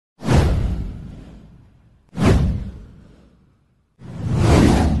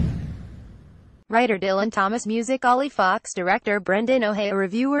Writer Dylan Thomas, music Olly Fox, director Brendan O'Hare,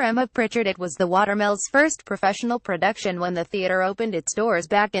 reviewer Emma Pritchard. It was the Watermill's first professional production when the theatre opened its doors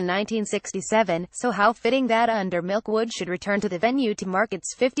back in 1967, so how fitting that Under Milkwood should return to the venue to mark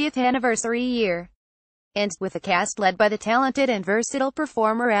its 50th anniversary year. And, with a cast led by the talented and versatile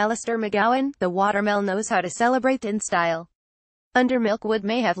performer Alistair McGowan, the Watermill knows how to celebrate in style. Under Milkwood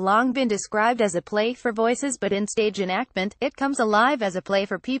may have long been described as a play for voices, but in stage enactment, it comes alive as a play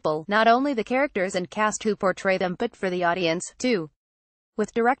for people, not only the characters and cast who portray them but for the audience, too.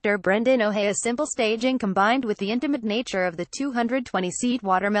 With director Brendan O'Hare's simple staging combined with the intimate nature of the 220-seat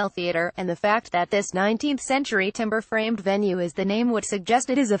Watermill Theatre, and the fact that this 19th-century timber-framed venue, as the name would suggest,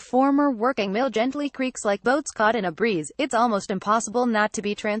 it is a former working mill, gently creaks like boats caught in a breeze, it's almost impossible not to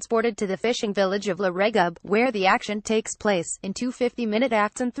be transported to the fishing village of La Regub, where the action takes place, in two 50-minute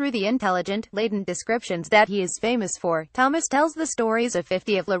acts, and through the intelligent, laden descriptions that he is famous for. Thomas tells the stories of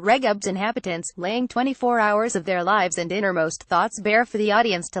 50 of La Regub's inhabitants, laying 24 hours of their lives and innermost thoughts bare for the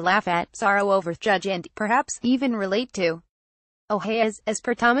audience to laugh at, sorrow over, judge and, perhaps, even relate to. O'Hare's, as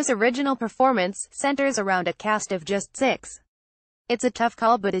per Thomas' original performance, centers around a cast of just 6. It's a tough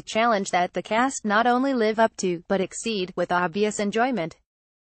call but a challenge that the cast not only live up to, but exceed, with obvious enjoyment.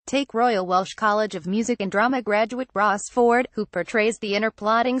 Take Royal Welsh College of Music and Drama graduate Ross Ford, who portrays the inner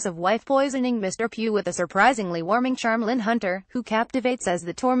plottings of wife-poisoning Mr. Pugh with a surprisingly warming charm; Lynn Hunter, who captivates as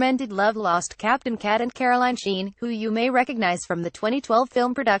the tormented love-lost Captain Cat; and Caroline Sheen, who you may recognize from the 2012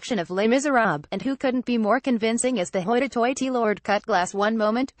 film production of Les Miserables, and who couldn't be more convincing as the hoity-toity Lord Cutglass one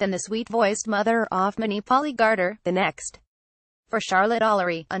moment, than the sweet-voiced mother of Minnie Polly Garter, the next. For Charlotte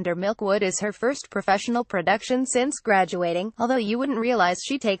Ollery, Under Milkwood is her first professional production since graduating, although you wouldn't realize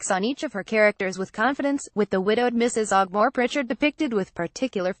she takes on each of her characters with confidence, with the widowed Mrs. Ogmore Pritchard depicted with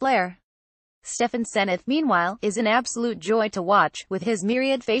particular flair. Stephen Seneff, meanwhile, is an absolute joy to watch, with his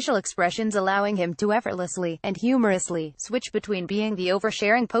myriad facial expressions allowing him to effortlessly, and humorously, switch between being the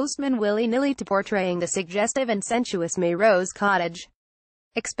oversharing postman willy-nilly to portraying the suggestive and sensuous May Rose Cottage.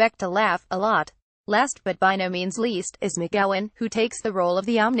 Expect to laugh a lot. Last but by no means least, is McGowan, who takes the role of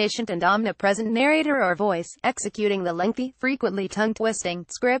the omniscient and omnipresent narrator or voice, executing the lengthy, frequently tongue-twisting,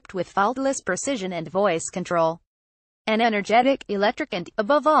 script with faultless precision and voice control. An energetic, electric and,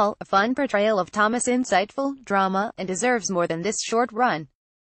 above all, a fun portrayal of Thomas' insightful drama, and deserves more than this short run.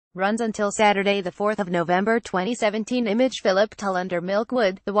 Runs until Saturday the 4th of November 2017. Image Philip Tull. Under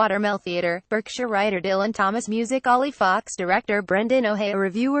Milkwood, the Watermill Theatre, Berkshire. Writer Dylan Thomas, music Olly Fox, director Brendan O'Hare,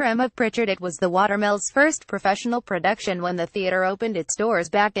 reviewer Emma Pritchard. It was the Watermill's first professional production when the theatre opened its doors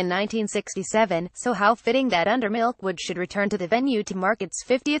back in 1967, so how fitting that Under Milkwood should return to the venue to mark its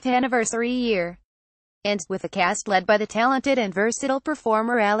 50th anniversary year. And, with a cast led by the talented and versatile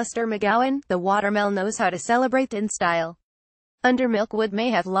performer Alistair McGowan, the Watermill knows how to celebrate in style. Under Milkwood may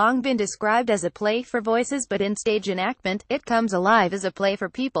have long been described as a play for voices, but in stage enactment, it comes alive as a play for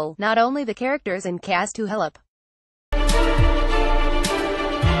people, not only the characters and cast who help